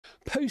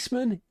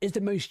Postman is the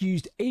most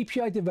used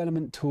API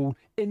development tool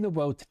in the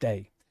world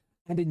today,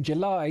 and in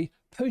July,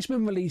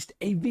 Postman released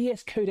a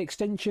VS Code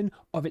extension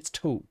of its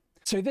tool.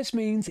 So this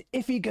means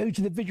if you go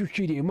to the Visual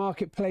Studio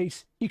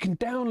Marketplace, you can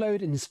download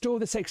and install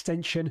this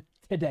extension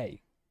today.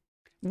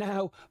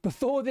 Now,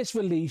 before this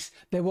release,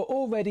 there were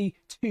already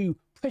two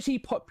pretty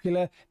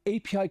popular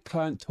API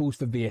client tools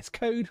for VS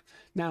Code.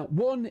 Now,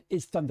 one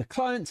is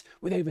Thunderclient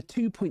with over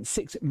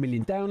 2.6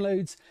 million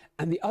downloads,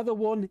 and the other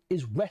one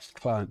is REST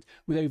Client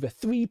with over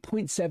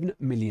 3.7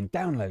 million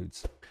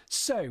downloads.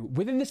 So,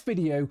 within this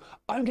video,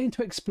 I'm going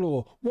to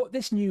explore what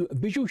this new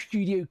Visual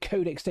Studio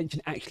Code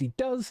extension actually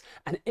does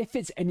and if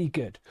it's any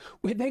good.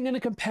 We're then going to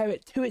compare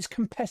it to its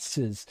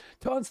competitors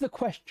to answer the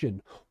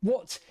question,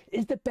 what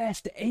is the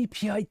best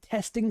API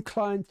testing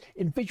client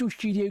in Visual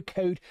Studio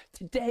Code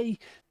today?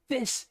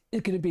 This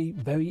is going to be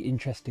very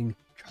interesting,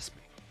 trust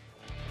me.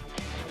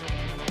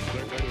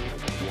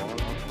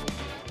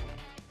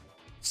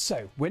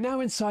 So we're now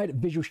inside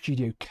Visual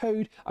Studio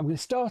Code. I'm going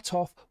to start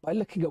off by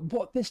looking at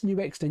what this new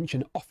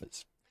extension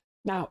offers.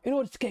 Now, in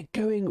order to get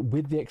going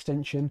with the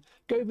extension,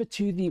 go over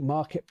to the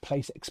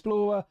Marketplace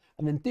Explorer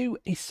and then do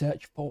a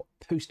search for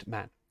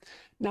Postman.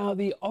 Now,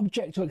 the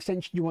object or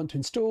extension you want to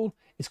install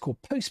is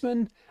called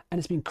Postman, and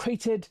it's been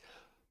created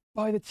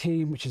by the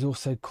team which is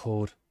also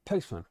called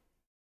Postman.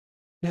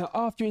 Now,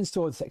 after you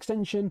install this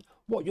extension,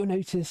 what you'll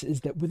notice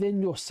is that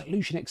within your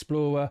Solution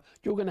Explorer,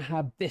 you're going to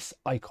have this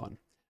icon.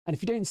 And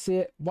if you don't see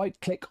it, right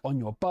click on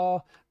your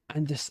bar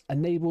and just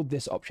enable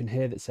this option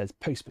here that says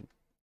Postman.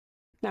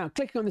 Now,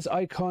 clicking on this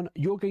icon,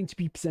 you're going to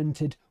be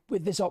presented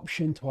with this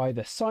option to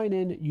either sign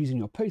in using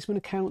your Postman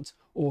account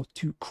or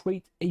to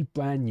create a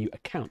brand new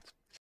account.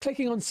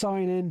 Clicking on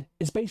sign in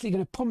is basically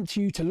going to prompt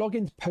you to log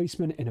into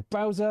Postman in a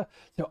browser.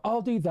 So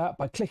I'll do that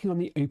by clicking on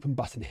the open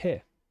button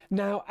here.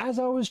 Now, as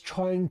I was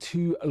trying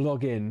to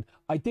log in,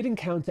 I did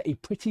encounter a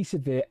pretty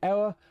severe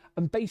error,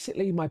 and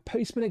basically my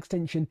Postman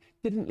extension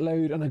didn't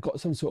load and I got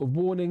some sort of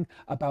warning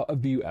about a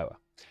view error.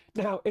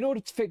 Now, in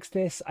order to fix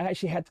this, I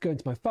actually had to go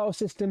into my file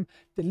system,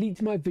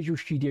 delete my Visual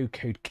Studio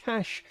Code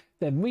cache,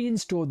 then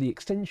reinstall the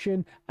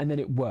extension, and then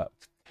it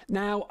worked.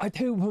 Now, I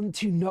don't want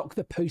to knock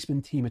the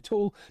Postman team at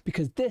all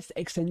because this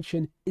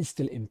extension is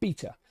still in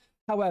beta.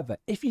 However,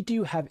 if you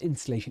do have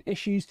installation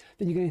issues,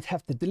 then you're going to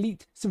have to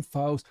delete some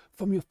files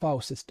from your file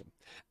system.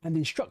 And the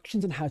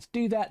instructions on how to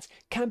do that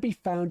can be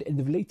found in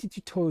the related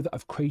tutorial that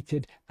I've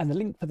created, and the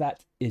link for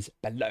that is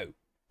below.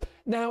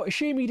 Now,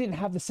 assuming you didn't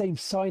have the same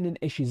sign-in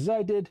issues as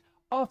I did,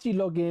 after you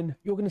log in,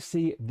 you're going to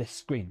see this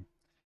screen.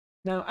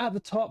 Now, at the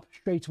top,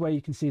 straight away,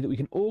 you can see that we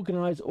can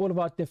organize all of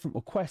our different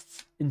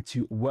requests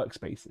into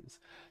workspaces.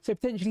 So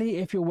potentially,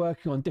 if you're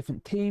working on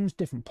different teams,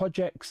 different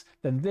projects,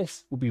 then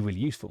this will be really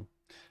useful.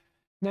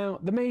 Now,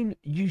 the main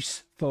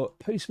use for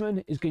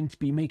Postman is going to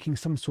be making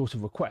some sort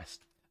of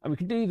request, and we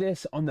can do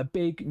this on the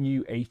big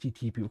new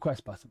HTTP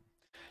request button.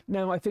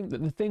 Now, I think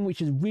that the thing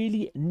which is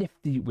really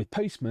nifty with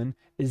Postman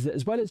is that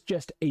as well as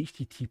just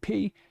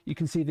HTTP, you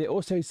can see that it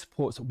also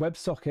supports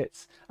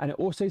WebSockets and it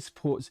also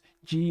supports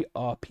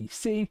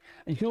gRPC,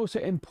 and you can also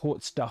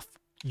import stuff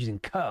using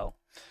curl.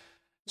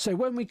 So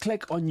when we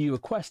click on new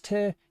request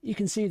here, you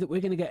can see that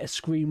we're going to get a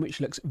screen which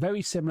looks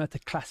very similar to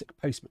classic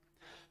Postman.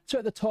 So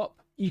at the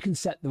top, you can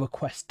set the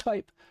request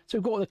type. So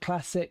we've got all the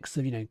classics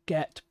of,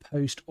 GET,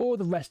 POST, all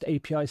the REST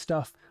API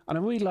stuff. And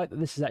I really like that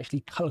this is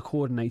actually color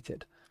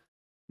coordinated.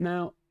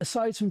 Now,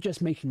 aside from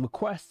just making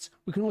requests,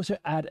 we can also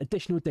add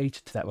additional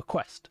data to that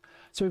request.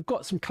 So we've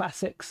got some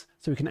classics,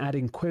 so we can add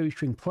in query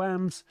string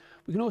params.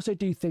 We can also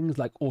do things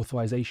like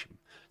authorization.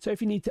 So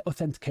if you need to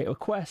authenticate a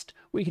request,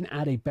 we can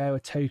add a bearer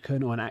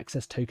token or an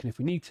access token if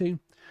we need to.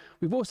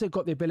 We've also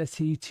got the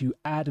ability to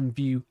add and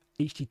view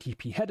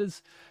HTTP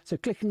headers. So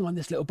clicking on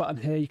this little button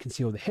here, you can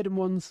see all the hidden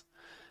ones.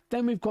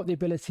 Then we've got the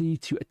ability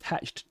to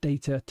attach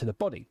data to the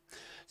body.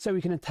 So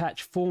we can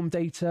attach form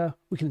data,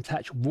 we can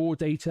attach raw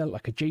data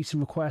like a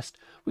JSON request.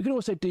 We can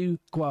also do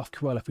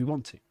GraphQL if we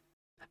want to.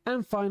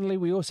 And finally,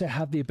 we also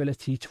have the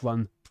ability to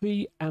run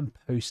pre and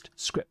post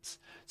scripts.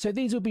 So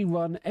these will be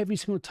run every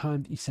single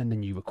time that you send a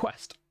new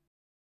request.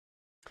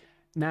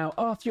 Now,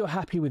 after you're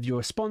happy with your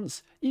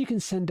response, you can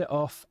send it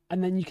off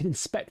and then you can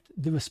inspect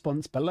the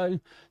response below.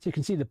 So you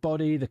can see the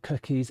body, the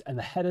cookies and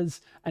the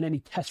headers and any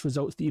test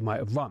results that you might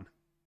have run.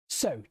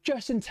 So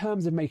just in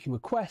terms of making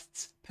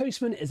requests,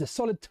 Postman is a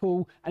solid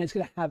tool and it's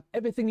going to have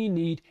everything you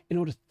need in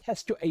order to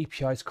test your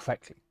APIs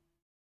correctly.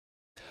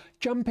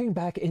 Jumping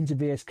back into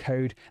VS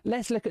Code,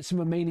 let's look at some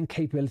remaining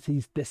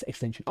capabilities this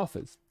extension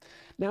offers.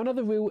 Now,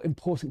 another real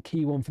important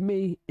key one for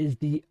me is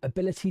the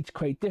ability to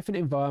create different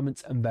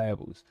environments and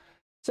variables.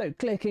 So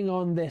clicking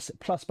on this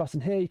plus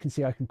button here, you can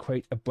see I can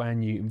create a brand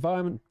new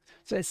environment.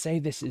 So let's say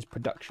this is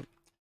production.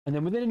 And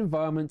then within an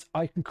environment,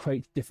 I can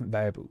create different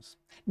variables.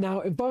 Now,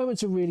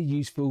 environments are really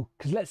useful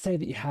because let's say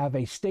that you have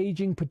a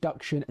staging,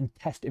 production and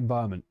test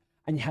environment,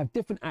 and you have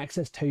different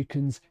access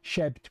tokens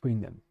shared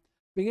between them.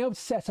 Being able to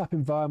set up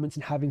environments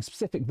and having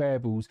specific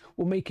variables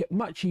will make it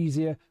much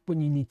easier when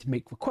you need to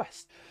make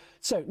requests.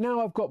 So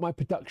now I've got my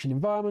production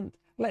environment.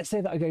 Let's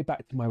say that I go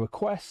back to my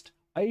request.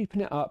 I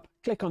open it up,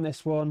 click on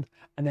this one,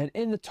 and then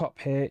in the top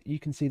here, you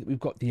can see that we've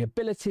got the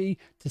ability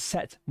to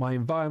set my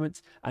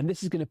environment, and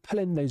this is going to pull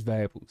in those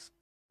variables.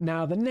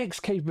 Now, the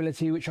next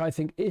capability, which I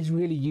think is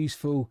really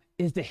useful,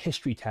 is the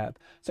history tab.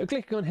 So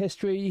clicking on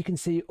history, you can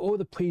see all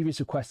the previous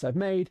requests I've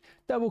made,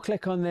 double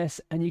click on this,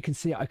 and you can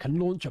see I can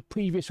launch a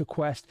previous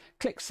request,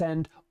 click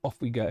send, off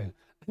we go.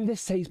 And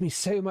this saves me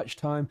so much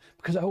time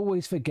because I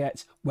always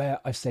forget where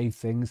I've saved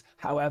things.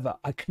 However,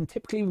 I can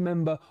typically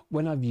remember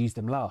when I've used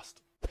them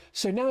last.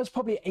 So now is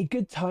probably a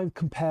good time to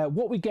compare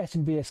what we get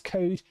in VS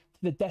Code to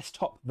the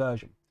desktop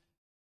version.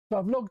 So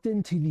I've logged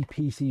into the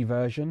PC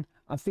version.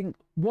 I think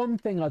one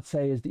thing I'd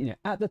say is that,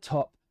 at the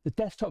top, the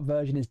desktop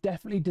version is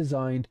definitely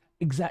designed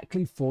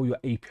exactly for your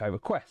API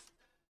requests.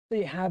 So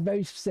you have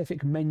very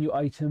specific menu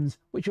items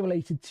which are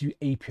related to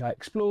API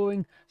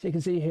exploring. So you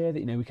can see here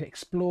that we can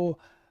explore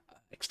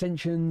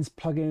extensions,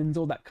 plugins,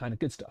 all that kind of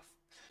good stuff.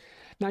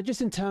 Now,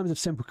 just in terms of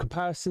simple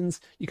comparisons,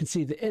 you can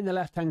see that in the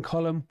left-hand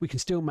column, we can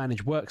still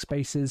manage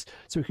workspaces,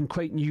 so we can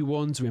create new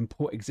ones or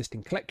import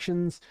existing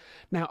collections.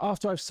 Now,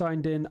 after I've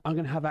signed in, I'm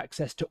going to have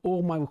access to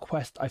all my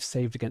requests I've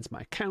saved against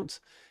my account.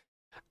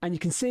 And you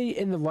can see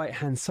in the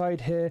right-hand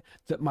side here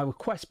that my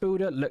request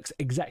builder looks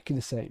exactly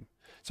the same.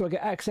 So I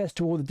get access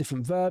to all the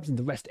different verbs and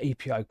the REST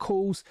API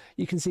calls.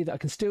 You can see that I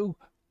can still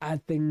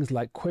add things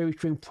like query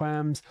string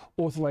params,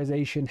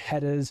 authorization,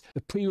 headers,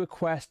 the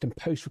pre-request and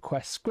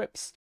post-request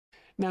scripts.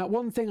 Now,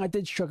 one thing I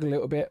did struggle a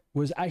little bit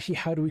was actually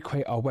how do we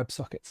create our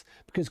WebSockets?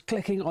 Because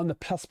clicking on the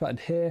plus button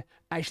here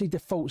actually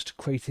defaults to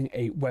creating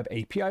a web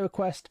API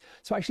request.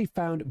 So I actually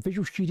found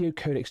Visual Studio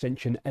Code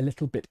extension a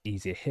little bit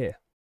easier here.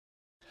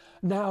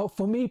 Now,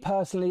 for me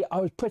personally,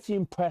 I was pretty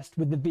impressed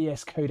with the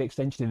VS Code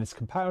extension in this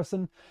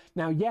comparison.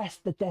 Now, yes,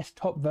 the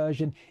desktop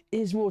version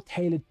is more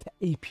tailored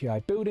to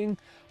API building.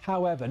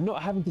 However,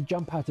 not having to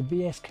jump out of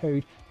VS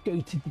Code, go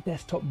to the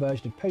desktop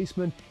version of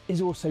Postman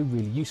is also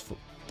really useful.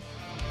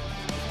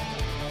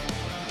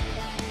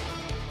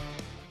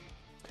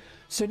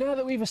 So now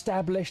that we've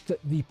established that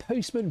the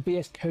Postman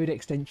VS Code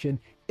extension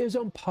is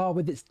on par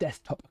with its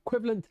desktop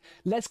equivalent,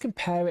 let's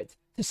compare it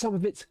to some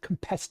of its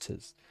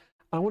competitors.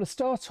 I want to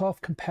start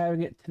off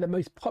comparing it to the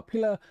most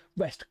popular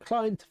REST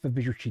client for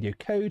Visual Studio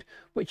Code,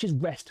 which is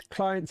REST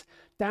Client,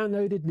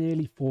 downloaded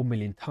nearly 4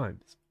 million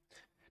times.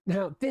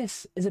 Now,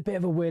 this is a bit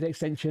of a weird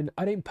extension.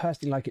 I don't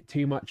personally like it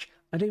too much.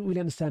 I don't really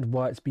understand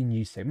why it's been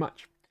used so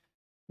much.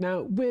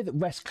 Now, with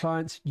REST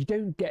clients, you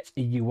don't get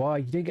a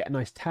UI, you don't get a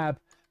nice tab.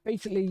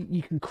 Basically,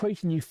 you can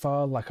create a new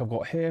file like I've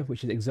got here,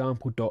 which is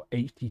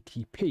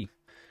example.http.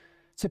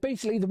 So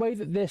basically, the way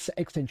that this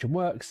extension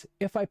works,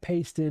 if I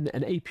paste in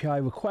an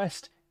API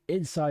request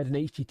inside an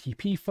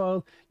HTTP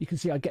file, you can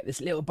see I get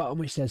this little button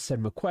which says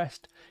send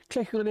request.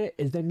 Clicking on it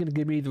is then going to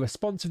give me the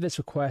response of this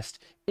request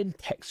in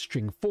text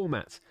string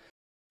format.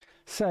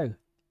 So,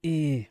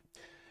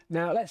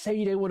 now let's say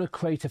you don't want to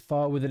create a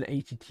file with an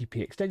HTTP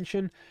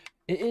extension.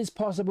 It is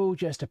possible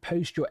just to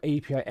post your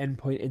API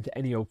endpoint into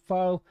any old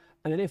file,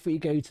 and then if we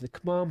go to the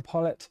command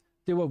palette,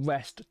 do a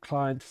REST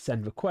client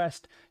send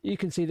request, you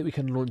can see that we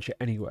can launch it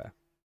anywhere.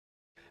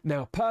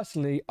 Now,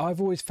 personally,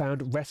 I've always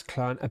found REST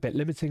client a bit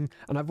limiting,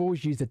 and I've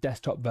always used the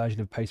desktop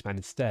version of Postman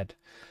instead.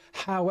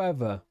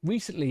 However,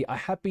 recently I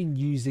have been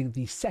using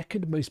the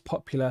second most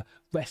popular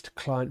REST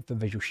client for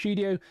Visual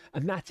Studio,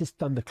 and that is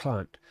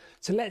Thunderclient.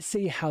 So let's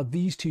see how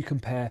these two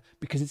compare,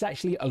 because it's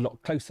actually a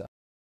lot closer.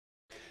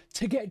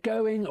 To get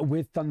going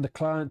with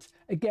Thunderclient,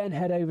 again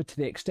head over to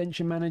the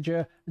extension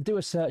manager and do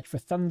a search for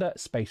Thunder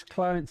space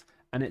client,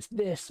 and it's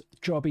this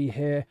jobby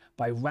here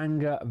by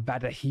Ranga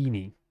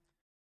Vadahini.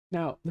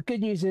 Now, the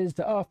good news is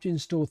that after you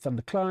install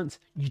Thunderclient,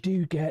 you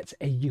do get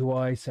a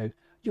UI, so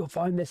you'll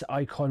find this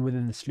icon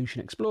within the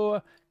Solution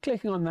Explorer.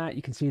 Clicking on that,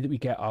 you can see that we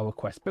get our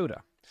request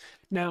builder.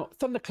 Now,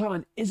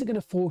 Thunderclient isn't going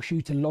to force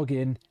you to log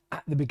in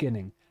at the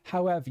beginning.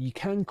 However, you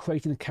can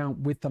create an account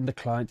with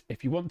Thunderclient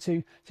if you want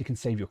to, so you can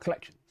save your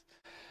collections.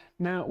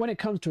 Now, when it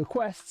comes to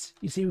requests,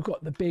 you see we've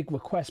got the big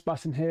request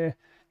button here.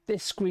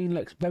 This screen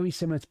looks very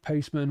similar to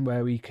Postman,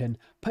 where we can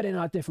put in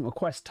our different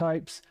request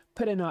types,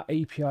 put in our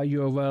API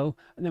URL,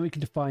 and then we can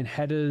define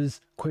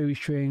headers, query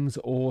strings,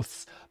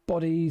 auths,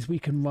 bodies. We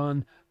can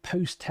run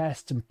post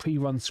tests and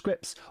pre-run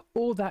scripts,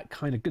 all that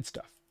kind of good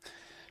stuff.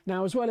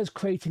 Now, as well as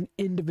creating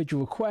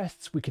individual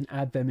requests, we can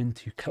add them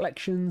into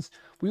collections.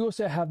 We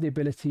also have the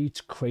ability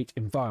to create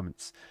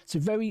environments. So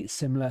very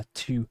similar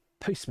to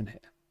Postman here.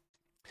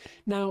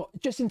 Now,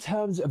 just in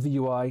terms of the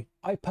UI,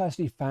 I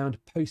personally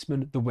found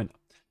Postman the winner.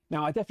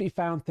 Now, I definitely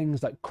found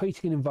things like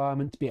creating an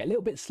environment to be a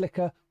little bit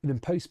slicker within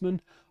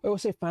Postman. I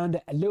also found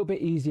it a little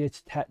bit easier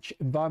to attach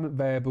environment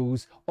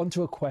variables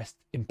onto requests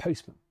in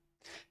Postman.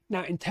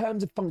 Now, in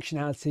terms of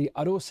functionality,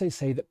 I'd also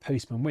say that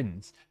Postman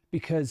wins,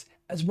 because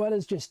as well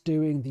as just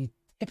doing the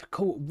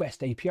typical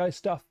REST API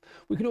stuff,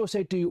 we can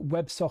also do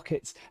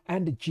WebSockets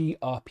and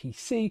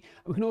gRPC. And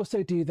we can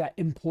also do that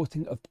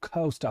importing of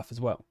curl stuff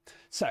as well.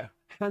 So,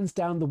 hands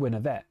down the winner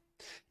there.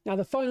 Now,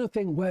 the final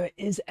thing where it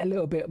is a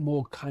little bit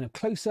more kind of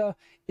closer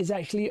is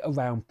actually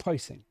around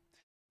pricing.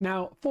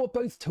 Now, for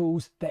both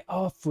tools, they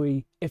are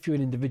free if you're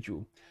an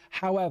individual.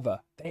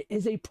 However, there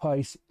is a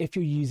price if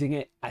you're using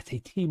it at a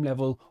team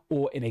level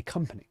or in a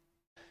company.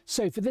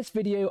 So for this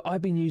video,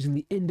 I've been using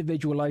the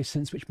individual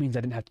license, which means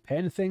I didn't have to pay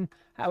anything.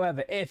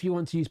 However, if you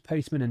want to use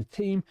Postman in a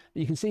team,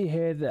 you can see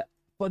here that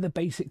for the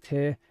basic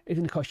tier, it's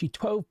going to cost you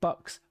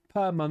 $12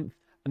 per month,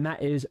 and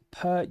that is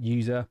per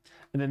user.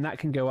 And then that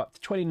can go up to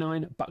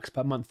 $29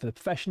 per month for the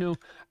professional.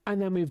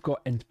 And then we've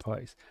got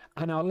enterprise.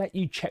 And I'll let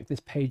you check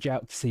this page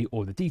out to see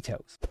all the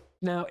details.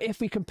 Now, if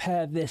we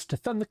compare this to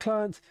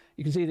Thunderclient,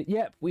 you can see that,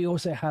 yep, we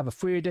also have a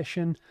free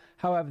edition.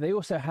 However, they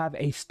also have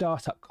a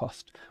startup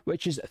cost,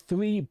 which is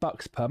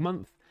 $3 per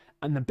month.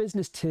 And the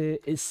business tier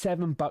is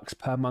 $7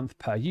 per month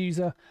per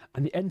user.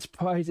 And the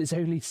enterprise is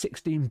only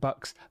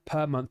 $16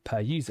 per month per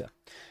user.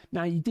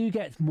 Now, you do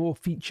get more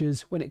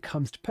features when it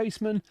comes to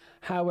Postman.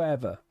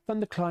 However,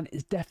 Thunderclient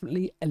is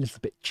definitely a little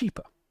bit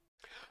cheaper.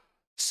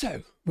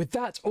 So, with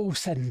that all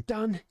said and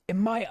done, in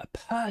my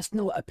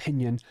personal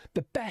opinion,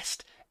 the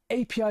best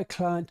API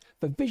client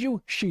for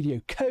Visual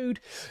Studio Code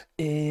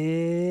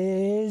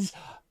is,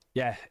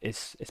 yeah,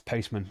 it's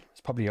Postman.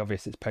 It's probably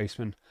obvious it's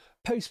Postman.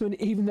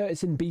 Postman, even though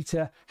it's in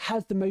beta,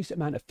 has the most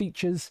amount of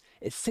features.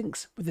 It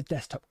syncs with the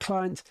desktop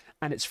client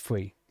and it's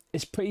free.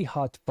 It's pretty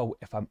hard to fault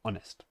if I'm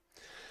honest.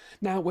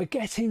 Now we're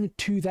getting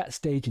to that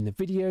stage in the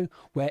video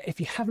where if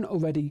you haven't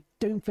already,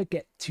 don't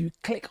forget to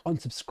click on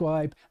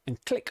subscribe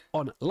and click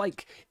on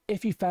like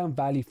if you found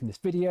value from this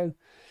video.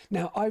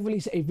 Now I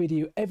release a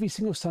video every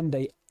single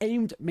Sunday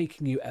aimed at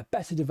making you a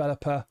better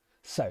developer,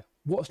 so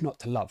what's not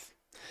to love?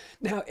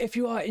 Now, if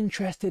you are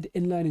interested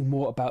in learning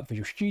more about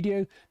Visual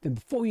Studio, then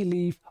before you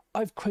leave,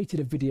 I've created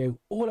a video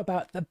all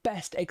about the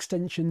best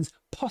extensions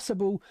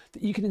possible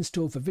that you can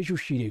install for Visual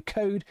Studio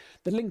Code,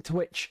 the link to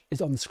which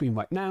is on the screen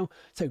right now.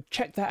 So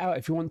check that out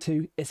if you want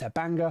to, it's a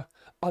banger.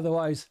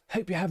 Otherwise,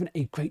 hope you're having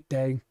a great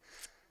day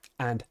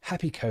and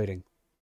happy coding.